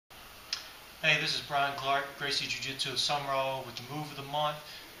Hey, this is Brian Clark, Gracie Jiu-Jitsu of Sumrall with the move of the month.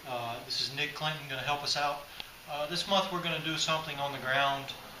 This is Nick Clinton going to help us out. This month we're going to do something on the ground.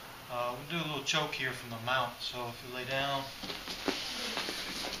 We'll do a little choke here from the mount. So if you lay down.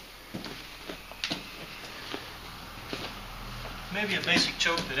 Maybe a basic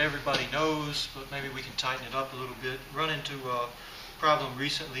choke that everybody knows, but maybe we can tighten it up a little bit. Run into a problem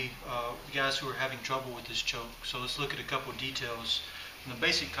recently, guys who are having trouble with this choke. So let's look at a couple details in the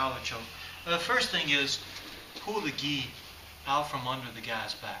basic collar choke. The first thing is pull the gi out from under the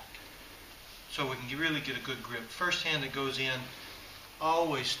guy's back so we can really get a good grip. First hand that goes in,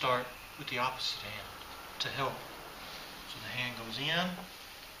 always start with the opposite hand to help. So the hand goes in and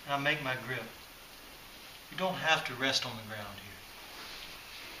I make my grip. You don't have to rest on the ground here.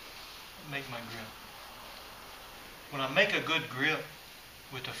 I make my grip. When I make a good grip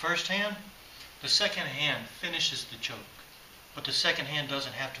with the first hand, the second hand finishes the choke. But the second hand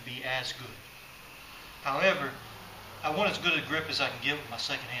doesn't have to be as good. However, I want as good a grip as I can get with my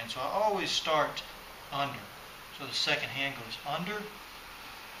second hand, so I always start under. So the second hand goes under,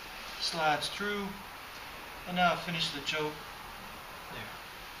 slides through, and now I finish the choke. There.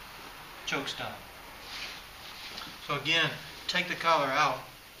 Choke's done. So again, take the collar out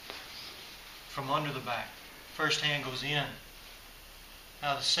from under the back. First hand goes in.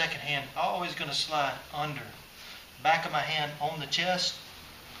 Now the second hand, always going to slide under. Back of my hand on the chest,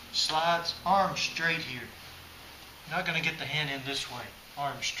 slides, arm straight here. Not going to get the hand in this way.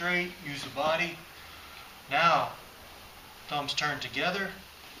 Arm straight, use the body. Now, thumbs turn together,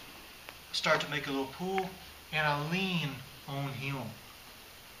 start to make a little pull, and I lean on him.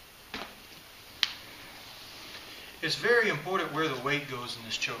 It's very important where the weight goes in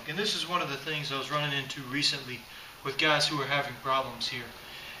this choke. And this is one of the things I was running into recently with guys who are having problems here,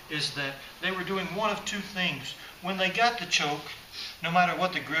 is that they were doing one of two things. When they got the choke, no matter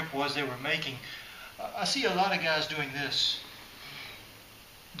what the grip was they were making, I see a lot of guys doing this.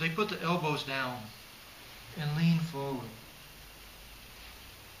 They put the elbows down and lean forward.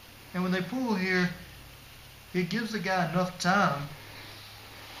 And when they pull here, it gives the guy enough time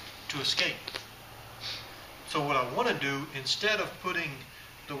to escape. So what I want to do, instead of putting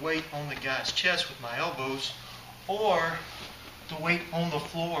the weight on the guy's chest with my elbows, or the weight on the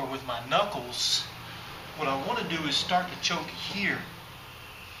floor with my knuckles, what I want to do is start the choke here.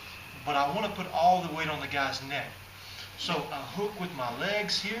 But I want to put all the weight on the guy's neck. So I hook with my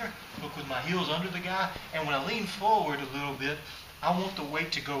legs here, hook with my heels under the guy, and when I lean forward a little bit, I want the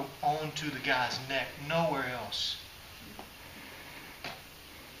weight to go onto the guy's neck, nowhere else.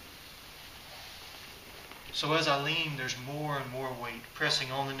 So as I lean, there's more and more weight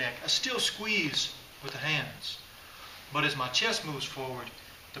pressing on the neck. I still squeeze with the hands, but as my chest moves forward,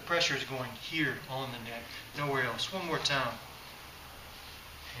 the pressure is going here on the neck, nowhere else. One more time.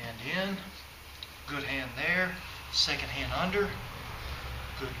 Hand in, good hand there, second hand under,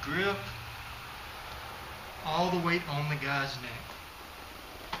 good grip, all the weight on the guy's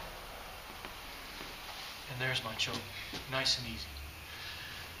neck. And there's my choke, nice and easy.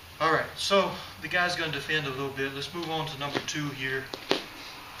 Alright, so the guy's going to defend a little bit. Let's move on to number 2 here.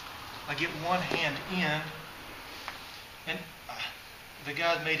 I get one hand in, and the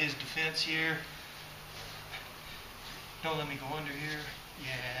guy made his defense here. Don't let me go under here.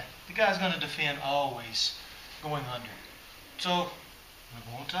 Yeah, the guy's going to defend always going under. So, I'm going to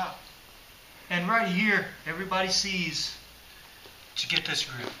go on top. And right here, everybody sees to get this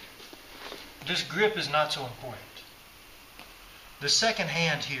grip. This grip is not so important. The second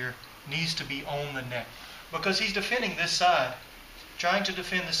hand here needs to be on the neck, because he's defending this side, trying to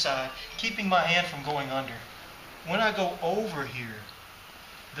defend the side, keeping my hand from going under. When I go over here,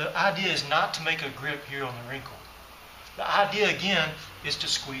 the idea is not to make a grip here on the wrinkle. The idea again is to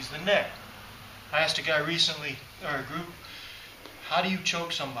squeeze the neck. I asked a guy recently, or a group, how do you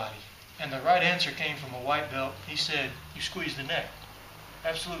choke somebody? And the right answer came from a white belt. He said, you squeeze the neck.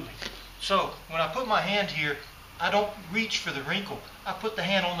 Absolutely. So when I put my hand here, I don't reach for the wrinkle. I put the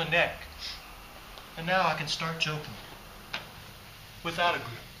hand on the neck. And now I can start choking without a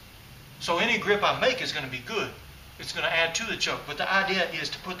grip. So any grip I make is going to be good. It's going to add to the choke. But the idea is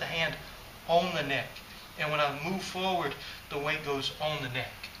to put the hand on the neck. And when I move forward, the weight goes on the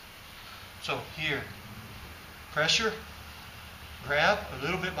neck. So here, pressure, grab a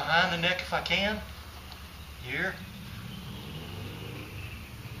little bit behind the neck if I can. Here.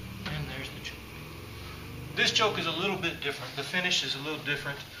 And there's the choke. This choke is a little bit different. The finish is a little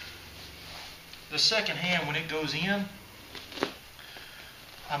different. The second hand, when it goes in,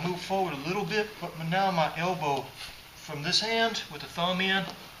 I move forward a little bit, but now my elbow from this hand with the thumb in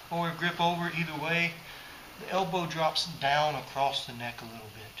or grip over, either way, the elbow drops down across the neck a little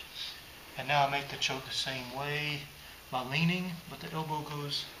bit. And now I make the choke the same way by leaning, but the elbow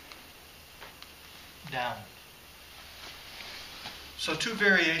goes down. So two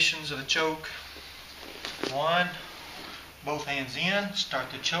variations of the choke. One, both hands in,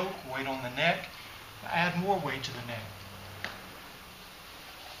 start the choke, weight on the neck, add more weight to the neck.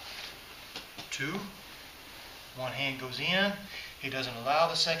 Two, one hand goes in, he doesn't allow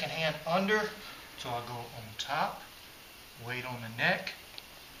the second hand under, so I go on top, weight on the neck,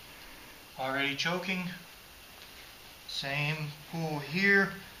 already choking, same pull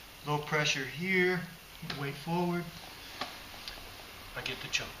here, low pressure here, weight forward, I get the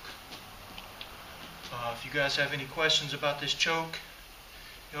choke. If you guys have any questions about this choke,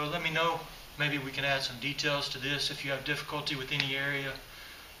 let me know. Maybe we can add some details to this. If you have difficulty with any area,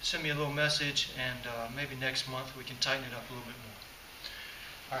 send me a little message, and maybe next month we can tighten it up a little bit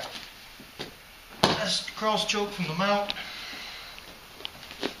more. Alright, that's the cross choke from the mount.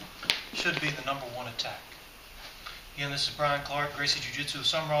 Should be the number one attack. Again, this is Brian Clark, Gracie Jiu-Jitsu of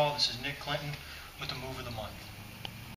Sumrall. This is Nick Clinton with the Move of the Month.